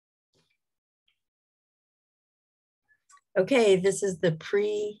Okay, this is the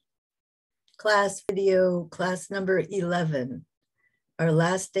pre-class video, class number 11. Our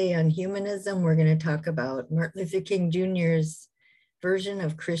last day on humanism, we're going to talk about Martin Luther King Jr.'s version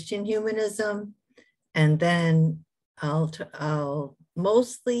of Christian humanism. And then I'll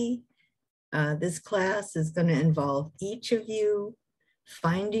mostly, this class is going to involve each of you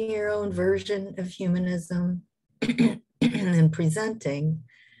finding your own version of humanism and presenting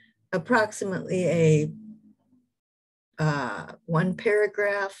approximately a one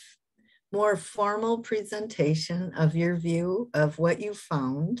paragraph, more formal presentation of your view of what you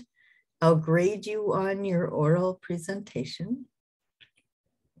found. I'll grade you on your oral presentation.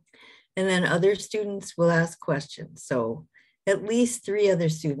 And then other students will ask questions. So at least 3 other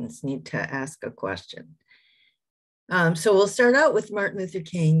students need to ask a question. So we'll start out with Martin Luther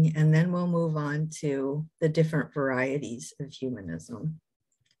King, and then we'll move on to the different varieties of humanism.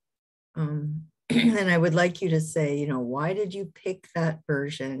 And I would like you to say, why did you pick that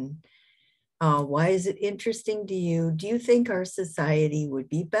version? Why is it interesting to you? Do you think our society would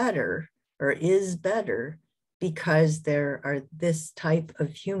be better or is better because there are this type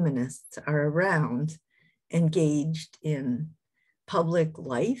of humanists are around, engaged in public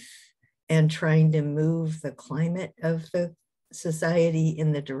life and trying to move the climate of the society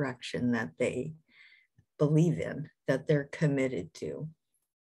in the direction that they believe in, that they're committed to?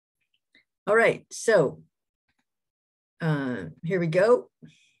 All right, so here we go.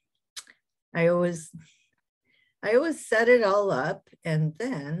 I always set it all up and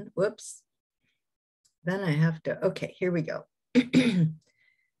then, whoops, then I have to, okay, here we go.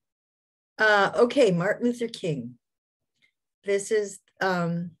 Okay, Martin Luther King. This is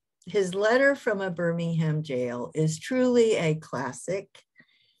his letter from a Birmingham jail is truly a classic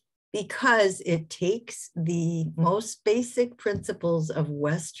because it takes the most basic principles of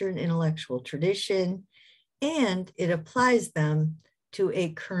Western intellectual tradition and it applies them to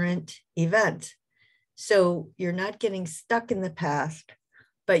a current event. So you're not getting stuck in the past,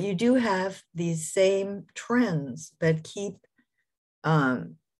 but you do have these same trends that keep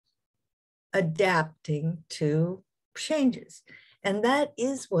adapting to changes. And that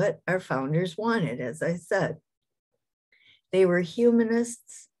is what our founders wanted, as I said. They were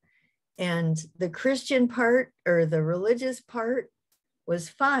humanists, and the Christian part or the religious part was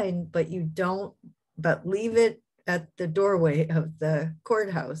fine, but leave it at the doorway of the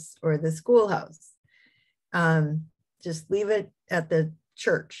courthouse or the schoolhouse. Just leave it at the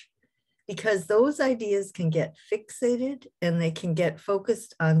church, because those ideas can get fixated and they can get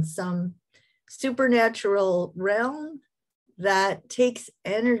focused on some supernatural realm that takes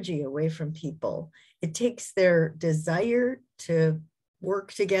energy away from people. It takes their desire to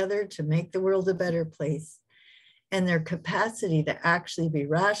work together to make the world a better place and their capacity to actually be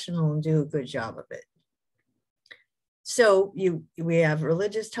rational and do a good job of it. So we have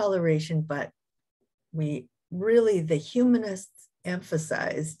religious toleration, but the humanists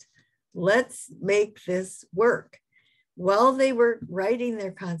emphasized, let's make this work. While they were writing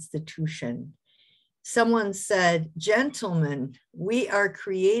their Constitution, someone said, gentlemen, we are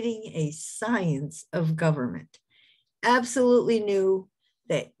creating a science of government. Absolutely new,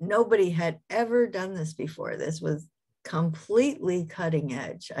 that nobody had ever done this before. This was completely cutting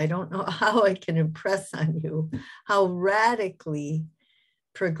edge. I don't know how I can impress on you how radically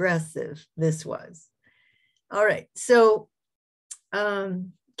progressive this was. All right, so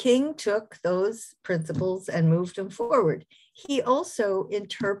King took those principles and moved them forward. He also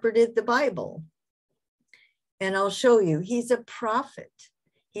interpreted the Bible. And I'll show you, he's a prophet.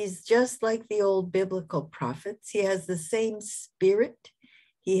 He's just like the old biblical prophets. He has the same spirit.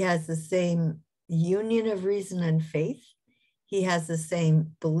 He has the same union of reason and faith. He has the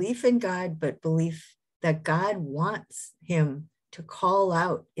same belief in God, but belief that God wants him to call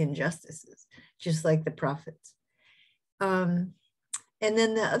out injustices, just like the prophets. And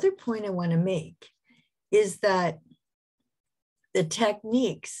then the other point I want to make is that the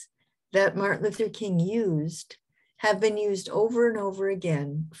techniques that Martin Luther King used have been used over and over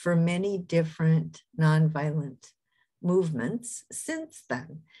again for many different nonviolent movements since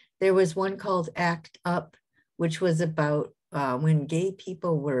then. There was one called ACT UP, which was about when gay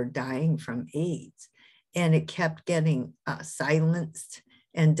people were dying from AIDS, and it kept getting silenced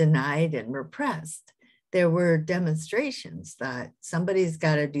and denied and repressed. There were demonstrations that somebody's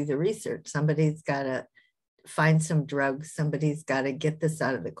got to do the research, somebody's got to find some drugs, somebody's got to get this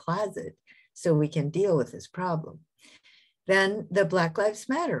out of the closet so we can deal with this problem. Then the Black Lives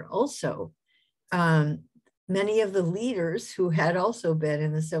Matter also. Many of the leaders who had also been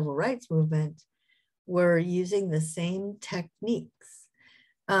in the civil rights movement were using the same techniques.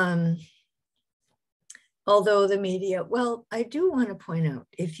 although the media, well, I do want to point out,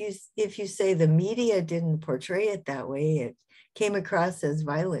 if you say the media didn't portray it that way, it came across as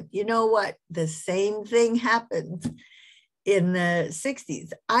violent. You know what? The same thing happened in the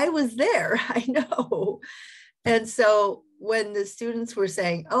 60s. I was there, I know. And so when the students were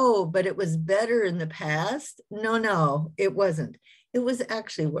saying, oh, but it was better in the past, no, it wasn't. It was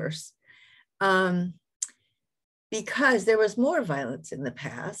actually worse. Because there was more violence in the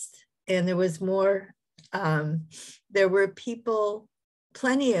past, and there was more, there were people,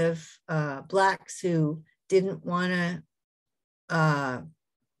 plenty of Blacks who didn't want to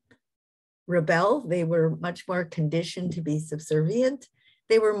rebel. They were much more conditioned to be subservient.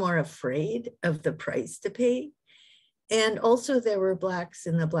 They were more afraid of the price to pay. And also there were Blacks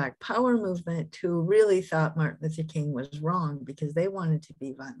in the Black Power movement who really thought Martin Luther King was wrong because they wanted to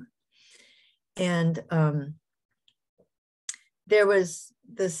be violent. And there was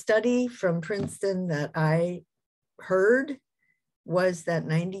the study from Princeton that I heard was that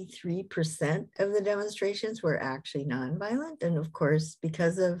 93% of the demonstrations were actually nonviolent. And of course,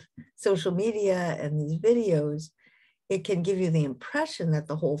 because of social media and these videos, it can give you the impression that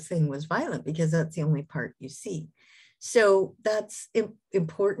the whole thing was violent because that's the only part you see. So that's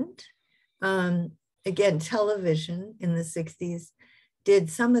important. Again, television in the 60s did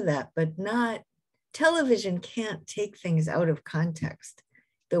some of that, but not, television can't take things out of context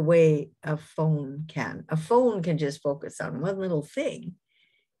the way a phone can. A phone can just focus on one little thing,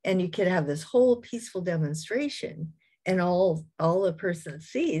 and you could have this whole peaceful demonstration, and all a person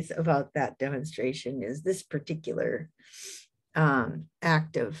sees about that demonstration is this particular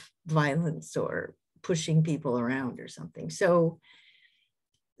act of violence or pushing people around or something. So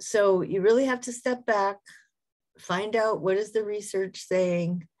you really have to step back, find out what is the research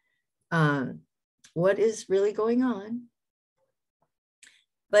saying, what is really going on.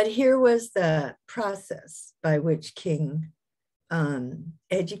 But here was the process by which King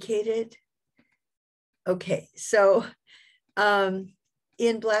educated. Okay, so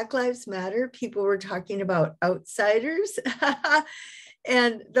in Black Lives Matter, people were talking about outsiders.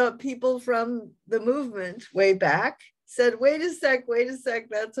 And the people from the movement way back said, wait a sec,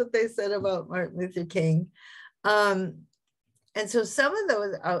 that's what they said about Martin Luther King. And so some of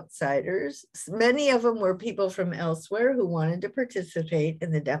those outsiders, many of them were people from elsewhere who wanted to participate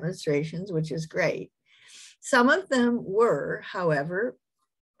in the demonstrations, which is great. Some of them were, however,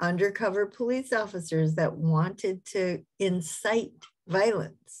 undercover police officers that wanted to incite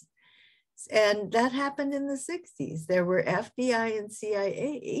violence. And that happened in the 60s. There were FBI and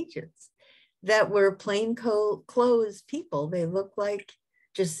CIA agents that were plainclothes people. They looked like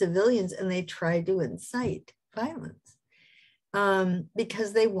just civilians, and they tried to incite violence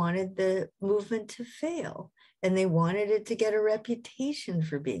because they wanted the movement to fail, and they wanted it to get a reputation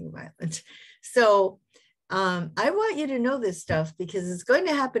for being violent. So I want you to know this stuff because it's going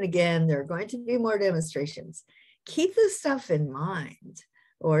to happen again. There are going to be more demonstrations. Keep this stuff in mind,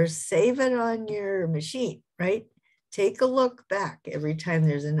 or save it on your machine, right? Take a look back every time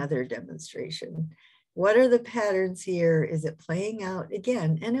there's another demonstration. What are the patterns here? Is it playing out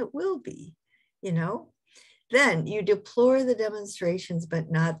again? And it will be, you know? Then you deplore the demonstrations,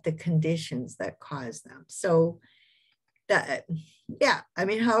 but not the conditions that cause them. So that, yeah, I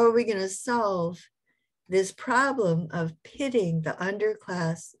mean, how are we gonna solve this problem of pitting the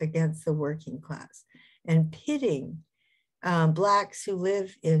underclass against the working class and pitting Blacks who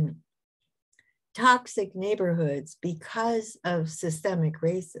live in toxic neighborhoods because of systemic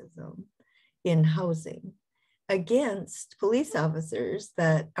racism in housing against police officers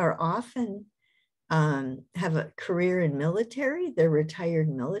that are often have a career in military, they're retired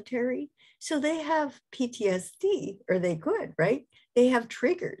military, so they have PTSD, or they could, right? They have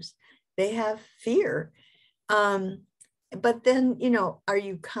triggers, they have fear. But then, you know, are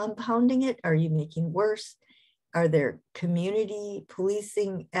you compounding it? Are you making worse? Are there community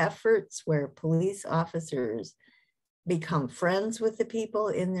policing efforts where police officers become friends with the people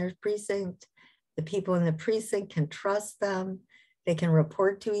in their precinct? The people in the precinct can trust them. They can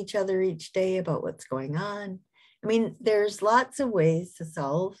report to each other each day about what's going on. I mean, there's lots of ways to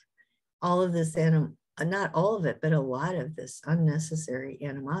solve all of this, not all of it, but a lot of this unnecessary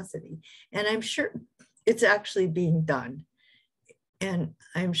animosity. And I'm sure it's actually being done. And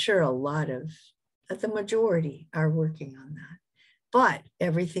I'm sure the majority are working on that. But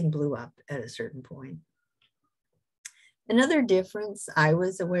everything blew up at a certain point. Another difference I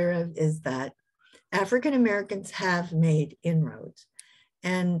was aware of is that African Americans have made inroads.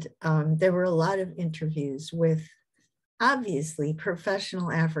 And there were a lot of interviews with, obviously, professional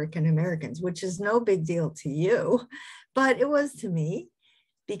African Americans, which is no big deal to you, but it was to me,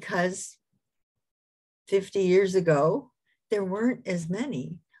 because 50 years ago, there weren't as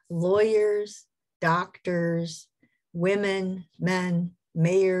many lawyers, doctors, women, men,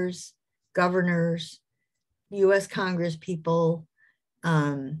 mayors, governors, US Congress people,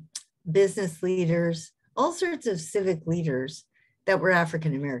 business leaders, all sorts of civic leaders that were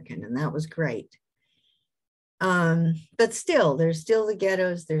African American, and that was great. But still, there's still the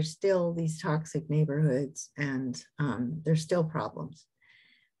ghettos, there's still these toxic neighborhoods, and there's still problems.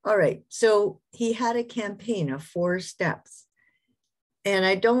 All right, so he had a campaign of 4 steps. And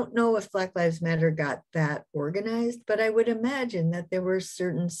I don't know if Black Lives Matter got that organized, but I would imagine that there were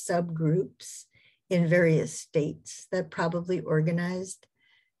certain subgroups in various states that probably organized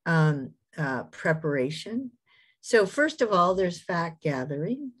preparation. So first of all, there's fact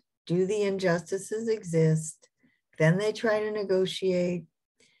gathering. Do the injustices exist? Then they try to negotiate.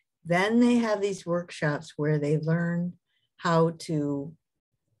 Then they have these workshops where they learn how to,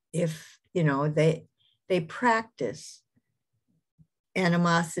 if, you know, they practice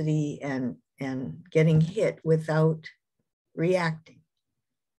animosity and getting hit without reacting,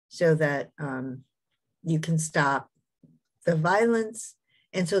 so that you can stop the violence,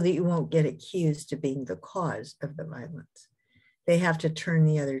 and so that you won't get accused of being the cause of the violence. They have to turn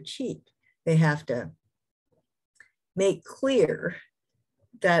the other cheek. They have to make clear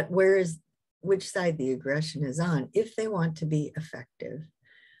that which side the aggression is on if they want to be effective.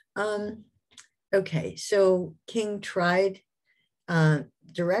 Okay, so King tried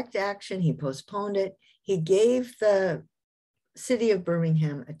direct action. He postponed it. He gave the city of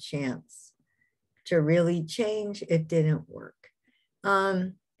Birmingham a chance to really change. It didn't work.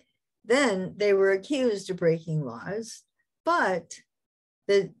 Then they were accused of breaking laws, but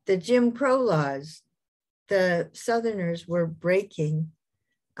the Jim Crow laws, the Southerners were breaking,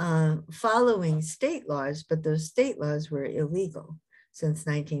 following state laws, but those state laws were illegal since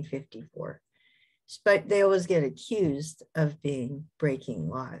 1954. But they always get accused of breaking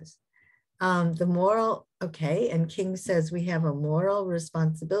laws. The moral, okay, and King says we have a moral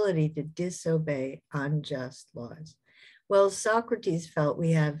responsibility to disobey unjust laws. Well, Socrates felt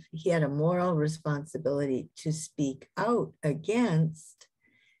he had a moral responsibility to speak out against.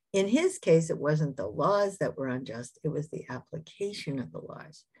 In his case, it wasn't the laws that were unjust, it was the application of the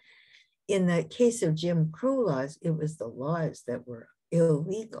laws. In the case of Jim Crow laws, it was the laws that were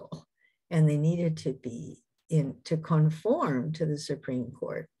illegal, and they needed to be to conform to the Supreme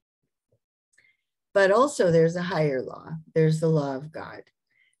Court. But also there's a higher law. There's the law of God.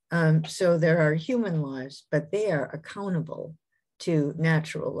 So there are human laws, but they are accountable to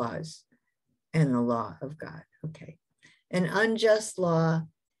natural laws and the law of God. Okay. An unjust law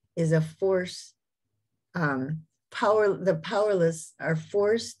is a force. The powerless are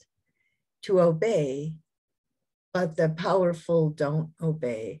forced to obey, but the powerful don't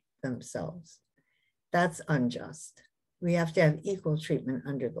obey themselves. That's unjust. We have to have equal treatment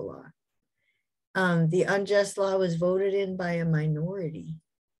under the law. The unjust law was voted in by a minority,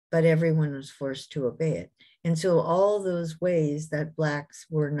 but everyone was forced to obey it. And so all those ways that Blacks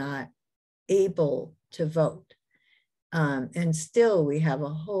were not able to vote. And still we have a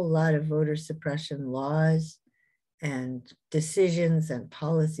whole lot of voter suppression laws and decisions and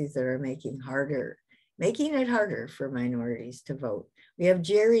policies that are making it harder for minorities to vote. We have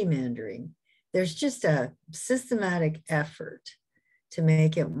gerrymandering. There's just a systematic effort to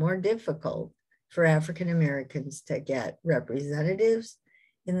make it more difficult for African Americans to get representatives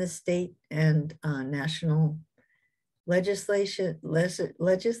in the state and national legislature,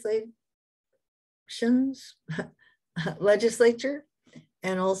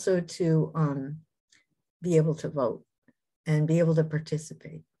 and also to be able to vote and be able to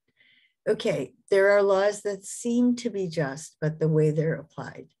participate. Okay, there are laws that seem to be just, but the way they're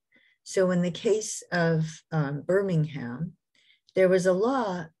applied. So in the case of Birmingham, there was a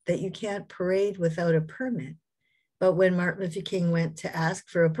law that you can't parade without a permit. But when Martin Luther King went to ask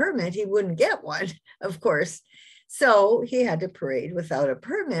for a permit, he wouldn't get one, of course. So he had to parade without a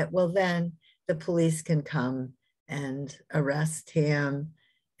permit. Well, then the police can come and arrest him.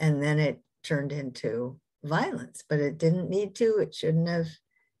 And then it turned into violence, but it didn't need to. It shouldn't have.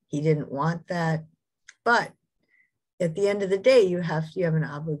 He didn't want that. But at the end of the day, you have an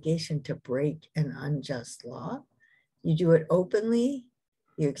obligation to break an unjust law. You do it openly,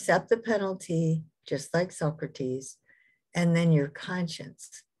 you accept the penalty, just like Socrates, and then your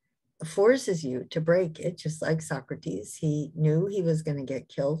conscience forces you to break it, just like Socrates. He knew he was going to get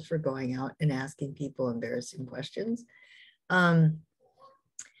killed for going out and asking people embarrassing questions. King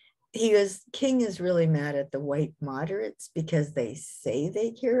is really mad at the white moderates because they say they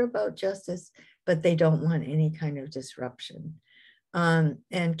care about justice, but they don't want any kind of disruption.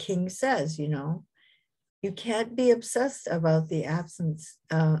 And King says, You can't be obsessed about the absence,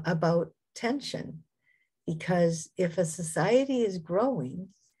 about tension, because if a society is growing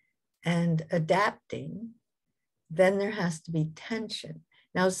and adapting, then there has to be tension.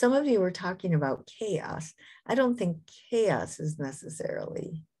 Now, some of you were talking about chaos. I don't think chaos is necessary,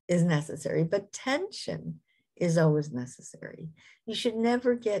 but tension is always necessary. You should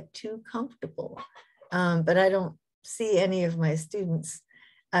never get too comfortable. But I don't see any of my students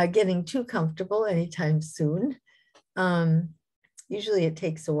getting too comfortable anytime soon. Usually it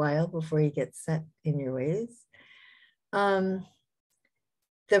takes a while before you get set in your ways. The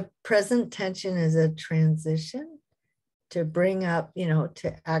present tension is a transition to bring up,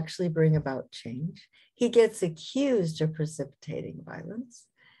 to actually bring about change. He gets accused of precipitating violence,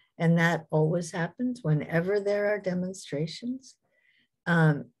 and that always happens whenever there are demonstrations.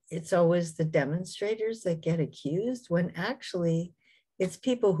 It's always the demonstrators that get accused, when actually it's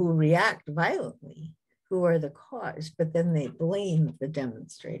people who react violently who are the cause, but then they blame the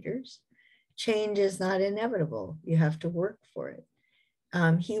demonstrators. Change is not inevitable. You have to work for it.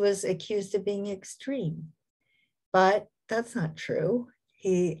 He was accused of being extreme, but that's not true.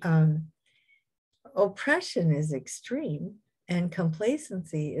 Oppression is extreme, and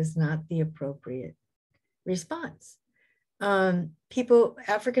complacency is not the appropriate response. People,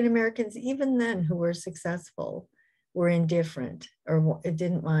 African Americans, even then who were successful, were indifferent or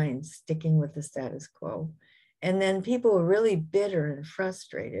didn't mind sticking with the status quo. And then people were really bitter and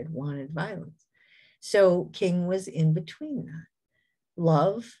frustrated, wanted violence. So King was in between that.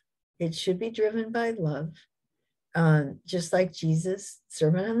 Love, it should be driven by love. Just like Jesus,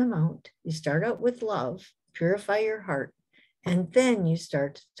 Sermon on the Mount, you start out with love, purify your heart, and then you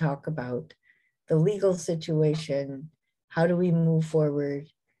start to talk about the legal situation. How do we move forward?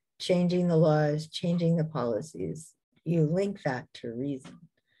 Changing the laws, changing the policies. You link that to reason.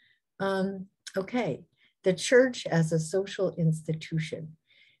 Okay, the church as a social institution.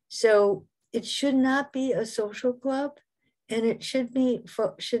 So it should not be a social club, and it should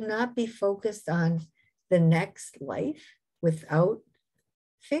not be focused on the next life without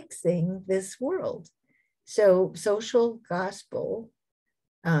fixing this world. So social gospel,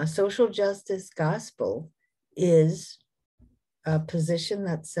 social justice gospel is a position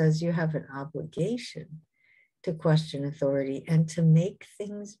that says you have an obligation to question authority and to make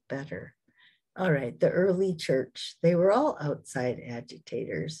things better. All right, the early church, they were all outside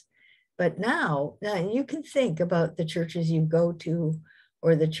agitators. But now you can think about the churches you go to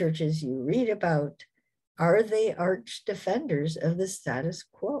or the churches you read about. Are they arch defenders of the status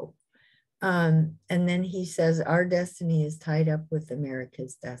quo? And then he says, our destiny is tied up with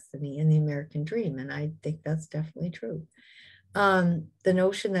America's destiny and the American dream. And I think that's definitely true. The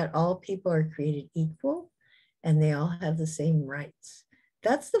notion that all people are created equal and they all have the same rights.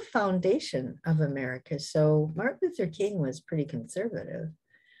 That's the foundation of America. So Martin Luther King was pretty conservative.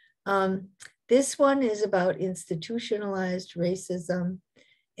 This one is about institutionalized racism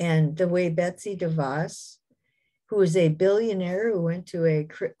and the way Betsy DeVos, who was a billionaire who went to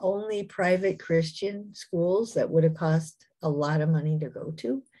only private Christian schools that would have cost a lot of money to go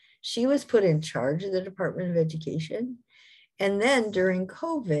to, she was put in charge of the Department of Education. And then during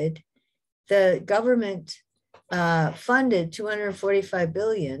COVID, the government funded $245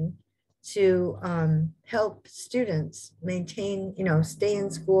 billion to help students maintain, stay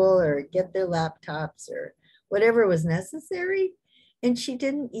in school or get their laptops or whatever was necessary. And she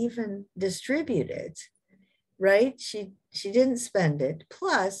didn't even distribute it, right? She didn't spend it.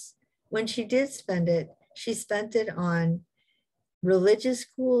 Plus, when she did spend it, she spent it on religious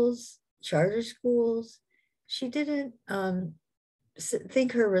schools, charter schools. She didn't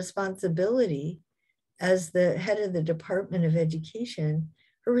think her responsibility as the head of the Department of Education,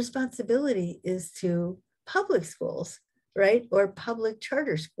 her responsibility is to public schools, right? Or public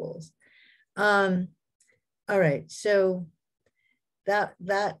charter schools. All right, so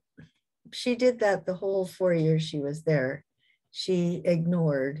that she did that the whole 4 years she was there. She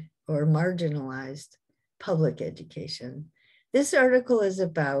ignored or marginalized public education. This article is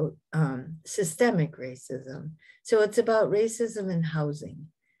about systemic racism. So it's about racism in housing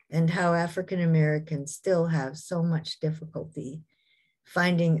and how African Americans still have so much difficulty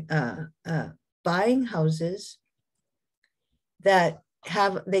finding, buying houses that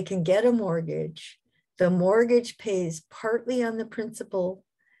they can get a mortgage. The mortgage pays partly on the principal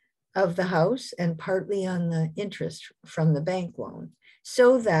of the house and partly on the interest from the bank loan,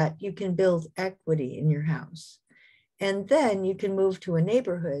 so that you can build equity in your house. And then you can move to a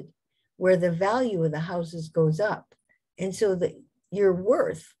neighborhood where the value of the houses goes up. And so that your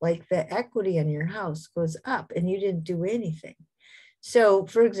worth, like the equity in your house, goes up and you didn't do anything. So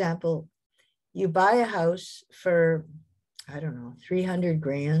for example, you buy a house for, I don't know, 300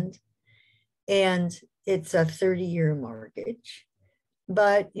 grand, and it's a 30-year mortgage,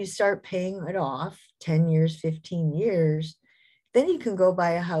 but you start paying it off 10 years, 15 years. Then you can go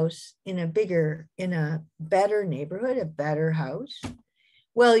buy a house in a better neighborhood, a better house.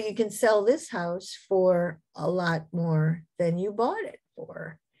 Well, you can sell this house for a lot more than you bought it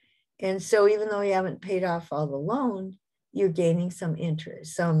for. And so even though you haven't paid off all the loan, you're gaining some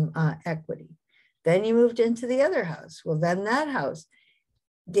interest, some equity. Then you moved into the other house. Well, then that house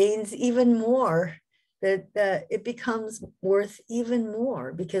gains even more, that it becomes worth even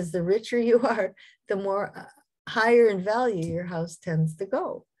more, because the richer you are, the more higher in value your house tends to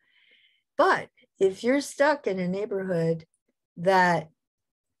go. But if you're stuck in a neighborhood that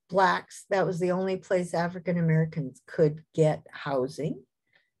Blacks, that was the only place African Americans could get housing.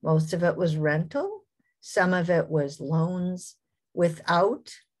 Most of it was rental. Some of it was loans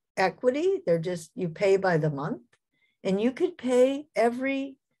without equity. They're just, you pay by the month, and you could pay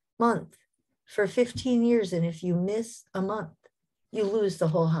every month for 15 years. And if you miss a month, you lose the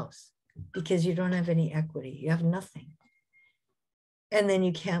whole house because you don't have any equity. You have nothing. And then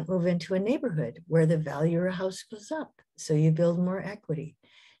you can't move into a neighborhood where the value of a house goes up. So you build more equity.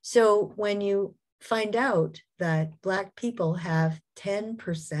 So when you find out that Black people have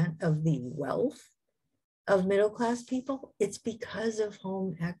 10% of the wealth of middle-class people, it's because of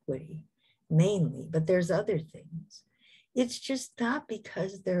home equity mainly, but there's other things. It's just not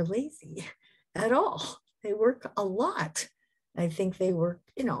because they're lazy at all. They work a lot. I think they work,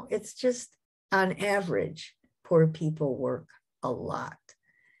 it's just on average, poor people work a lot.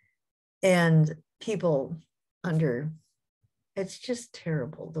 And people it's just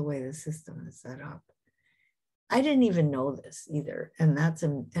terrible the way the system is set up. I didn't even know this either. And that's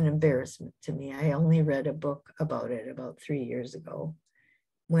an embarrassment to me. I only read a book about it about 3 years ago.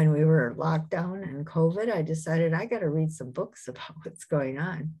 When we were locked down and COVID, I decided I got to read some books about what's going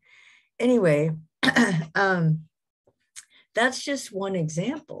on. Anyway, that's just one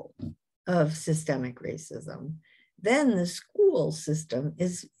example of systemic racism. Then the school system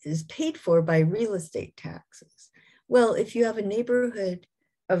is paid for by real estate taxes. Well, if you have a neighborhood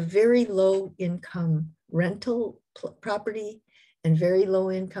of very low income rental property and very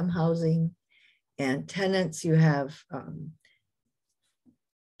low income housing and tenants, you have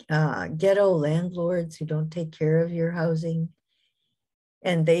ghetto landlords who don't take care of your housing,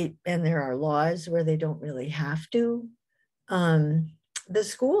 and there are laws where they don't really have to. The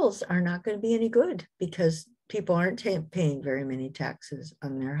schools are not going to be any good because people aren't paying very many taxes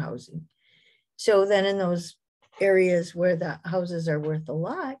on their housing. So then in those areas where the houses are worth a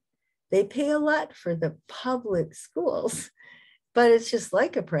lot, they pay a lot for the public schools, but it's just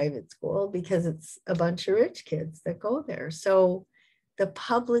like a private school because it's a bunch of rich kids that go there. So the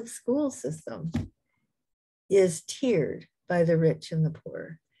public school system is tiered by the rich and the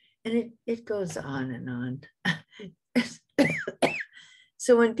poor, and it goes on and on.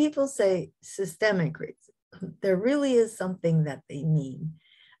 So when people say systemic racism, there really is something that they mean.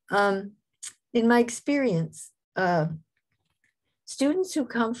 In my experience, students who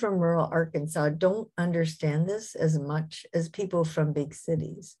come from rural Arkansas don't understand this as much as people from big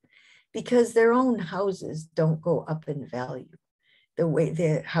cities, because their own houses don't go up in value the way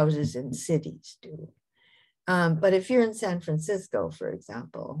the houses in cities do. But if you're in San Francisco, for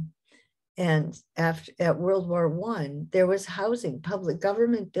example, and at World War I, there was housing, public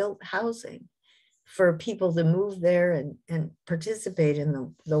government built housing for people to move there and participate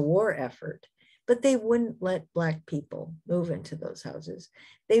in the war effort. But they wouldn't let Black people move into those houses.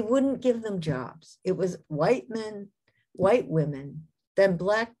 They wouldn't give them jobs. It was white men, white women, then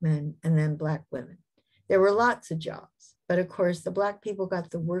Black men, and then Black women. There were lots of jobs, but of course the Black people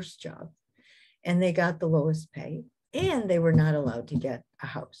got the worst job, and they got the lowest pay, and they were not allowed to get a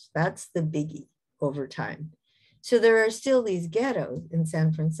house. That's the biggie over time. So there are still these ghettos in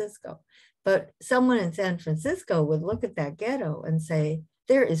San Francisco, but someone in San Francisco would look at that ghetto and say,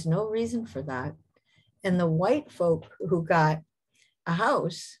 there is no reason for that. And the white folk who got a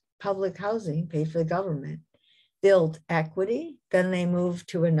house, public housing paid for the government, built equity. Then they moved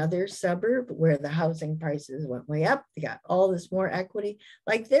to another suburb where the housing prices went way up. They got all this more equity.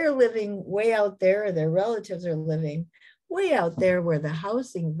 Like they're living way out there, their relatives are living way out there where the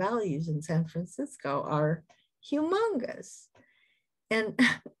housing values in San Francisco are humongous. And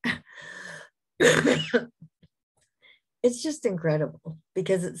it's just incredible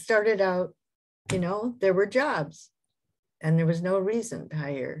because it started out, there were jobs and there was no reason to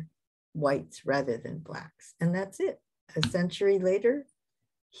hire whites rather than Blacks. And that's it. A century later,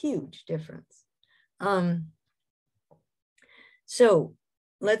 huge difference. So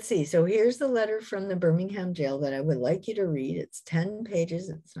let's see. So here's the letter from the Birmingham jail that I would like you to read. It's 10 pages.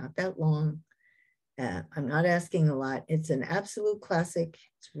 It's not that long. I'm not asking a lot. It's an absolute classic.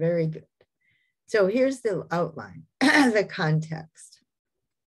 It's very good. So here's the outline, the context.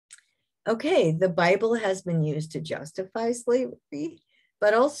 Okay, the Bible has been used to justify slavery,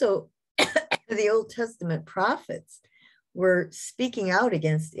 but also the Old Testament prophets were speaking out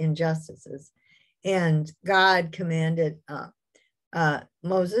against injustices. And God commanded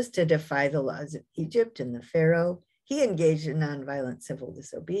Moses to defy the laws of Egypt and the Pharaoh. He engaged in nonviolent civil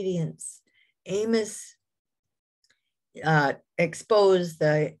disobedience. Amos exposed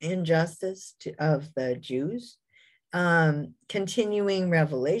the injustice of the Jews. Continuing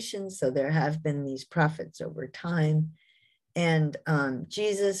revelation, so there have been these prophets over time. And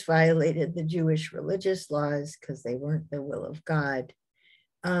Jesus violated the Jewish religious laws because they weren't the will of God.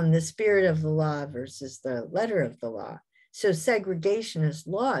 The spirit of the law versus the letter of the law. So segregationist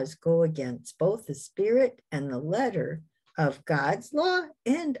laws go against both the spirit and the letter of God's law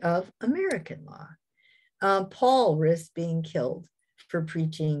and of American law. Paul risked being killed for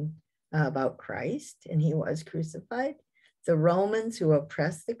preaching about Christ, and he was crucified. The Romans who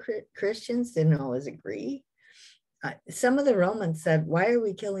oppressed the Christians didn't always agree. Some of the Romans said, "Why are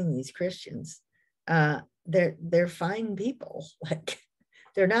we killing these Christians? They're fine people. Like,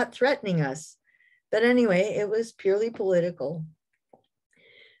 they're not threatening us." But anyway, it was purely political.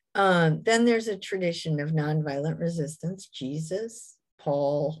 Then there's a tradition of nonviolent resistance. Jesus,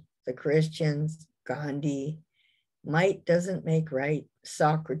 Paul, the Christians, Gandhi, might doesn't make right,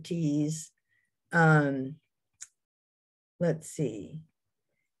 Socrates. Let's see.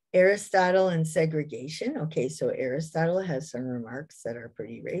 Aristotle and segregation. Okay, so Aristotle has some remarks that are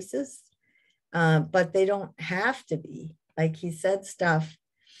pretty racist, but they don't have to be. Like, he said stuff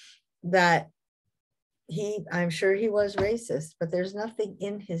that I'm sure he was racist, but there's nothing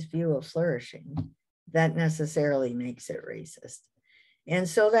in his view of flourishing that necessarily makes it racist. And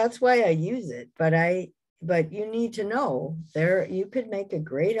so that's why I use it. But you need to know, you could make a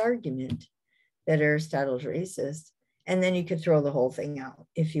great argument that Aristotle's racist, and then you could throw the whole thing out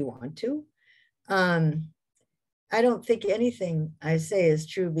if you want to. I don't think anything I say is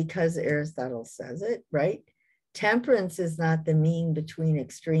true because Aristotle says it, right? Temperance is not the mean between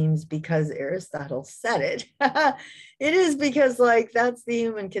extremes because Aristotle said it. It is because, like, that's the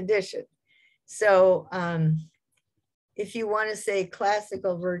human condition. So if you want to say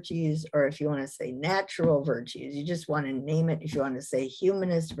classical virtues, or if you want to say natural virtues, you just want to name it. If you want to say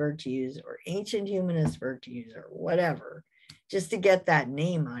humanist virtues or ancient humanist virtues or whatever, just to get that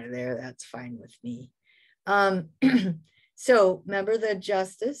name out of there, that's fine with me. So remember, the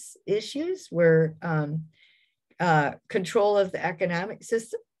justice issues were control of the economic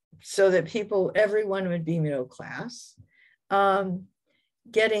system so that everyone would be middle class,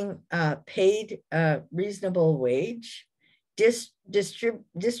 getting paid a reasonable wage,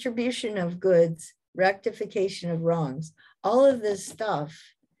 distribution of goods, rectification of wrongs. All of this stuff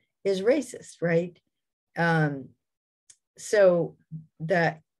is racist, right? So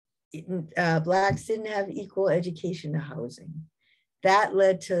that Blacks didn't have equal education to housing. That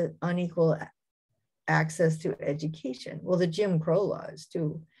led to unequal access to education. Well, the Jim Crow laws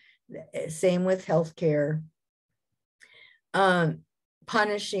too. Same with healthcare.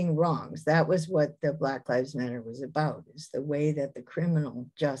 Punishing wrongs. That was what the Black Lives Matter was about, is the way that the criminal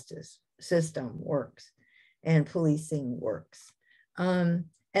justice system works and policing works. And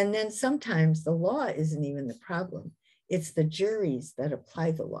then sometimes the law isn't even the problem. It's the juries that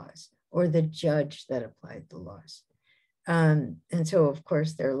apply the laws, or the judge that applied the laws. And so, of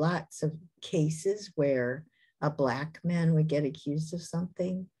course, there are lots of cases where a Black man would get accused of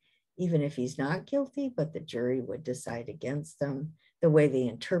something, even if he's not guilty, but the jury would decide against them. The way they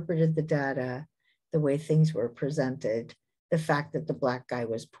interpreted the data, the way things were presented, the fact that the Black guy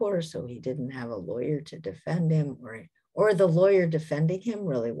was poor, so he didn't have a lawyer to defend him, or the lawyer defending him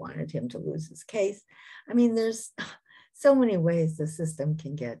really wanted him to lose his case. I mean, there's so many ways the system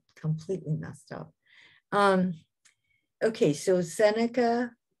can get completely messed up. Okay, so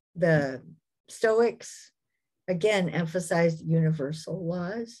Seneca, the Stoics, again, emphasized universal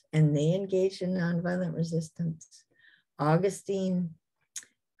laws, and they engaged in nonviolent resistance. Augustine,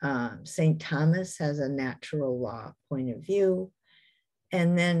 St. Thomas has a natural law point of view.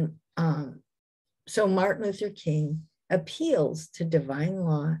 And then, so Martin Luther King appeals to divine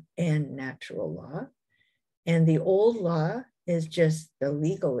law and natural law. And the old law is just the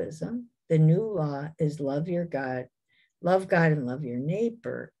legalism. The new law is love God and love your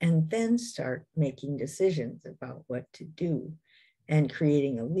neighbor, and then start making decisions about what to do and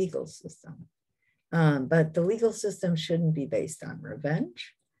creating a legal system. But the legal system shouldn't be based on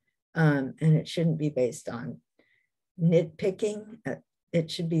revenge, and it shouldn't be based on nitpicking. It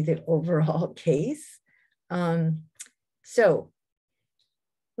should be the overall case. So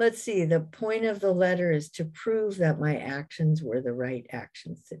let's see, the point of the letter is to prove that my actions were the right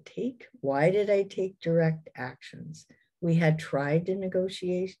actions to take. Why did I take direct actions? We had tried to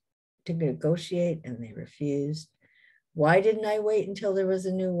negotiate and they refused. Why didn't I wait until there was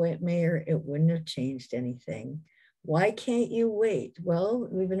a new mayor? It wouldn't have changed anything. Why can't you wait? Well,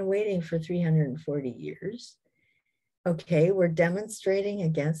 we've been waiting for 340 years. Okay, we're demonstrating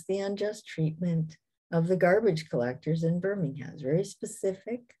against the unjust treatment of the garbage collectors in Birmingham. It's very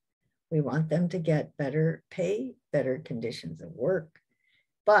specific. We want them to get better pay, better conditions of work.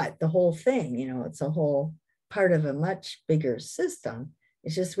 But the whole thing, it's a whole part of a much bigger system.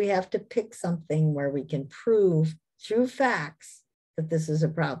 It's just we have to pick something where we can prove through facts that this is a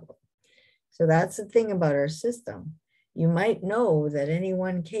problem. So that's the thing about our system. You might know that any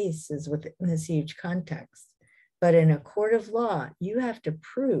one case is within this huge context, but in a court of law, you have to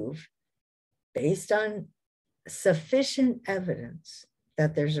prove based on sufficient evidence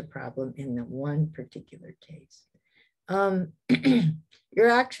that there's a problem in the one particular case. Your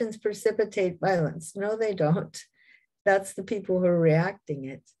actions precipitate violence. No, they don't. That's the people who are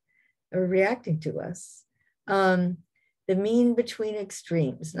reacting to us. The mean between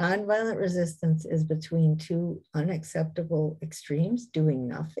extremes. Nonviolent resistance is between two unacceptable extremes, doing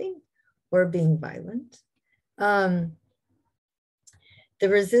nothing or being violent. The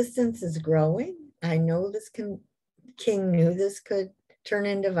resistance is growing. I know this King knew this could turn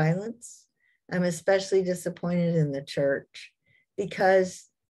into violence. I'm especially disappointed in the church because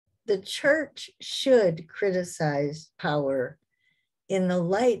the church should criticize power in the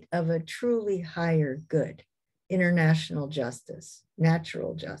light of a truly higher good, international justice,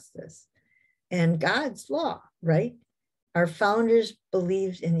 natural justice, and God's law, right? Our founders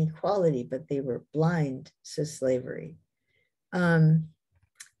believed in equality, but they were blind to slavery.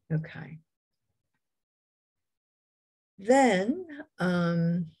 Okay. Then,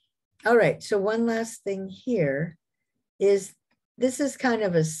 all right, so one last thing here is, this is kind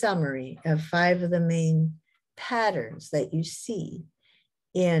of a summary of 5 of the main patterns that you see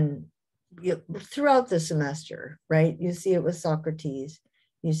throughout the semester, right? You see it with Socrates,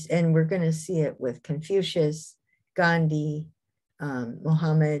 and we're going to see it with Confucius, Gandhi,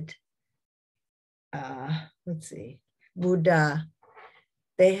 Muhammad, Buddha.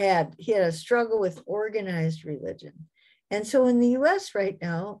 He had a struggle with organized religion. And so in the US right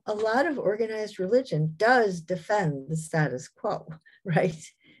now, a lot of organized religion does defend the status quo, right?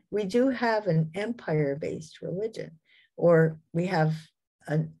 We do have an empire-based religion, or we have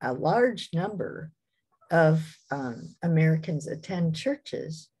a large number of Americans attend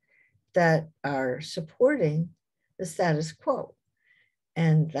churches that are supporting the status quo.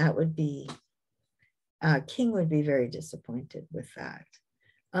 And that would be, King would be very disappointed with that.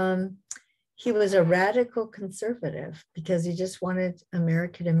 He was a radical conservative because he just wanted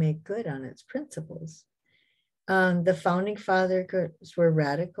America to make good on its principles. The founding fathers were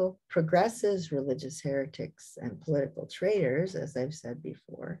radical progressives, religious heretics, and political traitors, as I've said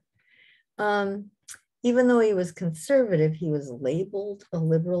before. Even though he was conservative, he was labeled a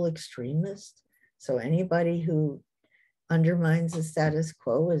liberal extremist. So anybody who undermines the status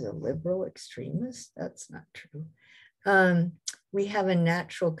quo is a liberal extremist. That's not true. We have a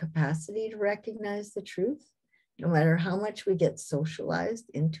natural capacity to recognize the truth, no matter how much we get socialized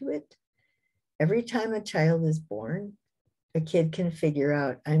into it. Every time a child is born, a kid can figure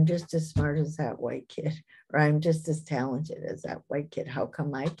out, I'm just as smart as that white kid, or I'm just as talented as that white kid. How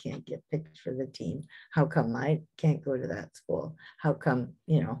come I can't get picked for the team? How come I can't go to that school? How come,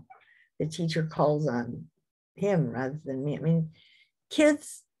 the teacher calls on him rather than me? I mean,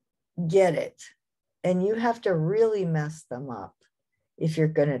 kids get it, and you have to really mess them up if you're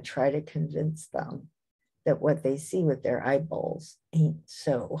going to try to convince them that what they see with their eyeballs ain't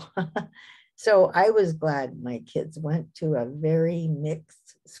so. So I was glad my kids went to a very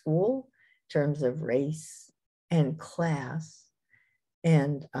mixed school in terms of race and class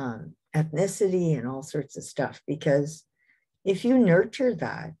and ethnicity and all sorts of stuff, because if you nurture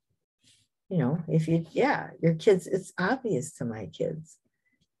that, your kids, it's obvious to my kids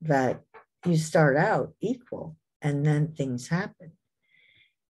that you start out equal and then things happen.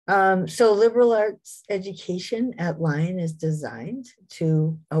 So liberal arts education at Lyon is designed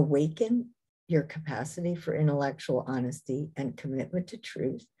to awaken your capacity for intellectual honesty and commitment to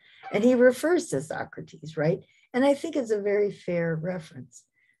truth. And he refers to Socrates, right? And I think it's a very fair reference.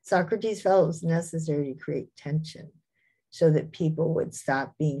 Socrates felt it was necessary to create tension so that people would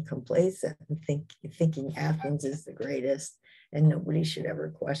stop being complacent and thinking Athens is the greatest and nobody should ever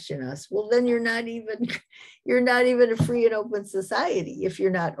question us. Well, then you're not even a free and open society if you're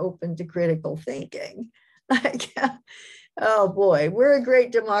not open to critical thinking. Like, oh boy, we're a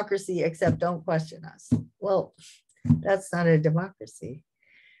great democracy, except don't question us. Well, that's not a democracy.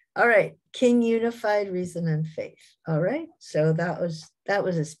 All right, King unified reason and faith. All right, so that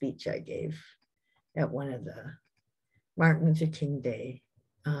was a speech I gave at one of the Martin Luther King Day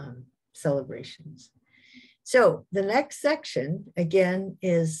celebrations. So the next section, again,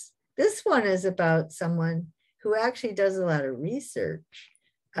 this one is about someone who actually does a lot of research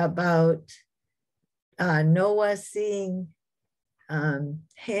about Noah seeing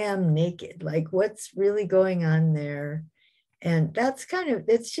Ham naked, like what's really going on there. And that's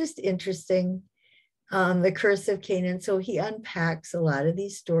it's just interesting, the curse of Canaan. So he unpacks a lot of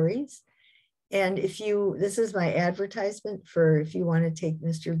these stories. And this is my advertisement for if you want to take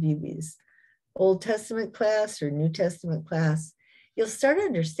Mr. Beebe's Old Testament class or New Testament class, you'll start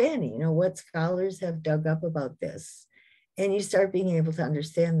understanding, what scholars have dug up about this. And you start being able to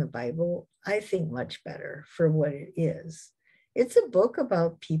understand the Bible, I think, much better for what it is. It's a book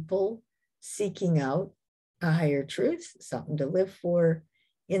about people seeking out a higher truth, something to live for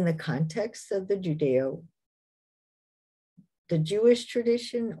in the context of the Jewish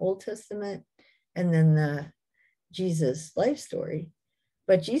tradition, Old Testament, and then the Jesus life story.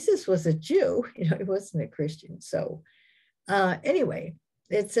 But Jesus was a Jew, he wasn't a Christian. So anyway,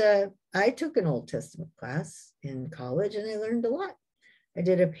 I took an Old Testament class in college and I learned a lot. I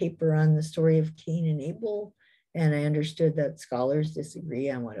did a paper on the story of Cain and Abel, and I understood that scholars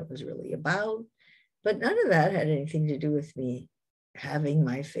disagree on what it was really about. But none of that had anything to do with me having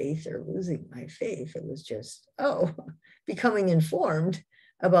my faith or losing my faith. It was just, becoming informed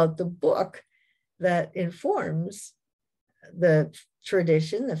about the book that informs the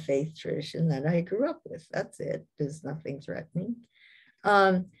tradition, the faith tradition that I grew up with. That's it. There's nothing threatening.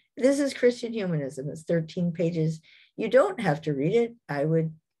 This is Christian humanism. It's 13 pages. You don't have to read it.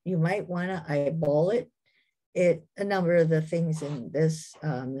 You might want to eyeball it. A number of the things in this,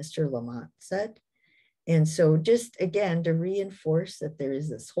 Mr. Lamont said. And so just again, to reinforce that there is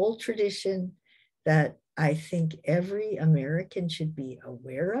this whole tradition that I think every American should be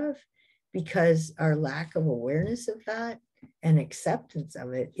aware of, because our lack of awareness of that and acceptance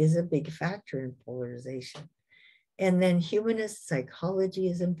of it is a big factor in polarization. And then humanist psychology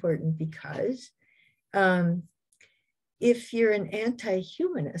is important because if you're an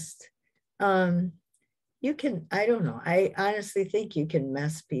anti-humanist, you can, I don't know, I honestly think you can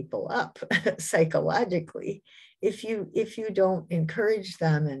mess people up psychologically if you don't encourage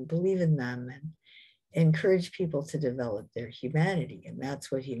them and believe in them and encourage people to develop their humanity. And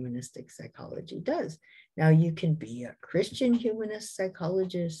that's what humanistic psychology does. Now you can be a Christian humanist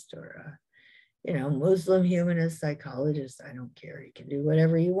psychologist or a Muslim humanist psychologist. I don't care. You can do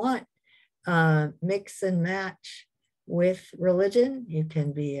whatever you want. Mix and match with religion. You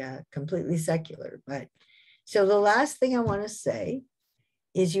can be completely secular. But so the last thing I want to say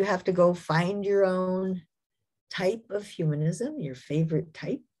is you have to go find your own type of humanism, your favorite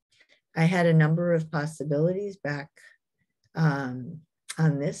type. I had a number of possibilities back on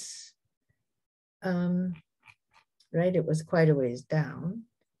this, right? It was quite a ways down.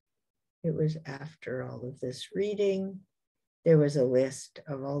 It was after all of this reading. There was a list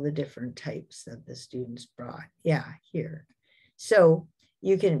of all the different types that the students brought. Yeah, here. So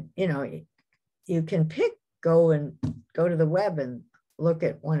you can, you can go to the web and look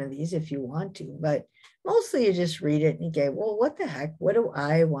at one of these if you want to, but mostly you just read it and you go, well, what the heck? What do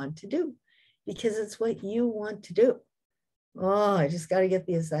I want to do? Because it's what you want to do. Oh, I just got to get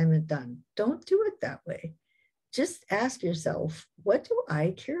the assignment done. Don't do it that way. Just ask yourself, what do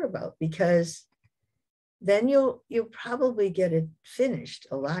I care about? Because then you'll probably get it finished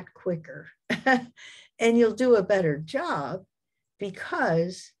a lot quicker and you'll do a better job,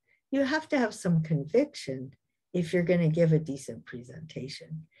 because you have to have some conviction if you're going to give a decent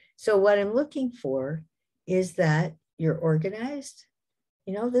presentation. So what I'm looking for is that you're organized.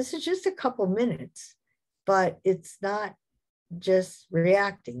 This is just a couple minutes, but it's not just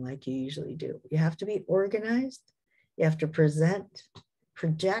reacting like you usually do. You have to be organized. You have to project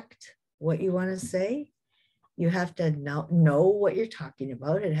what you want to say. You have to know what you're talking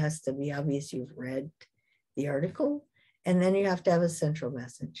about. It has to be obvious you've read the article. And then you have to have a central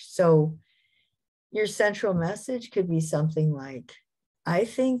message. So your central message could be something like, I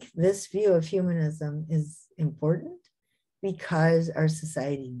think this view of humanism is important because our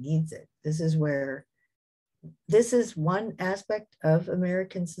society needs it. This is one aspect of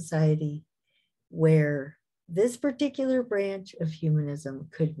American society where this particular branch of humanism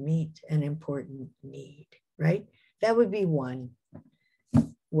could meet an important need, right? That would be one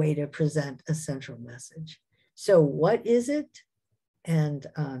way to present a central message. So what is it? And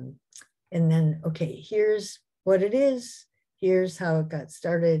then, okay, here's what it is. Here's how it got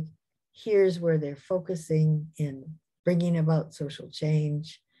started. Here's where they're focusing in bringing about social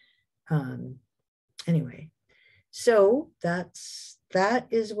change. Anyway, so that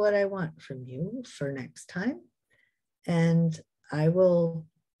is what I want from you for next time. And I will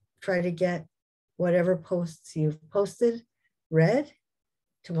try to get whatever posts you've posted read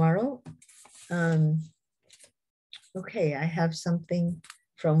tomorrow. Okay, I have something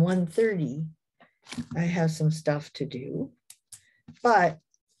from 1:30. I have some stuff to do, but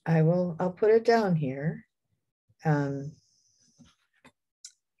I'll put it down here and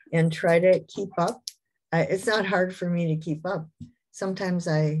try to keep up. It's not hard for me to keep up. Sometimes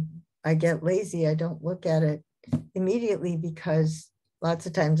I get lazy. I don't look at it immediately because lots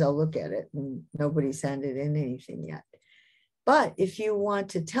of times I'll look at it and nobody's handed in anything yet. But if you want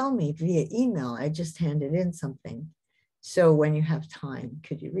to tell me via email, I just handed in something. So when you have time,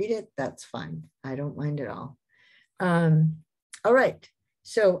 could you read it? That's fine. I don't mind at all. All right.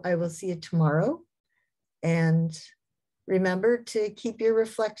 So I will see you tomorrow. And remember to keep your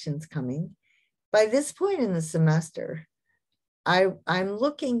reflections coming. By this point in the semester, I'm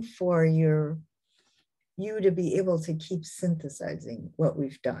looking for you to be able to keep synthesizing what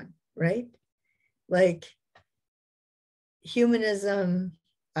we've done, right? Like humanism,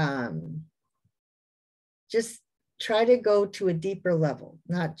 just try to go to a deeper level,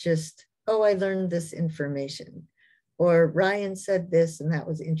 not just, oh, I learned this information, or Ryan said this and that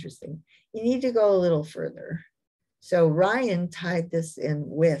was interesting. You need to go a little further. So Ryan tied this in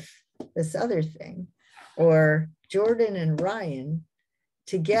with this other thing, or Jordan and Ryan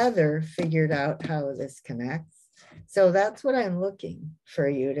together figured out how this connects. So that's what I'm looking for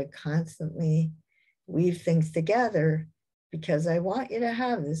you to constantly weave things together, because I want you to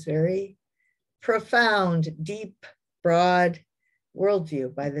have this very profound, deep, broad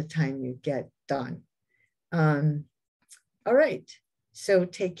worldview by the time you get done. All right, so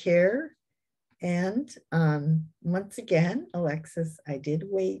take care. And once again, Alexis, I did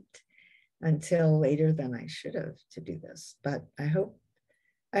wait until later than I should have to do this, but I hope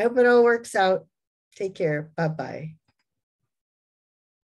it all works out. Take care. Bye-bye.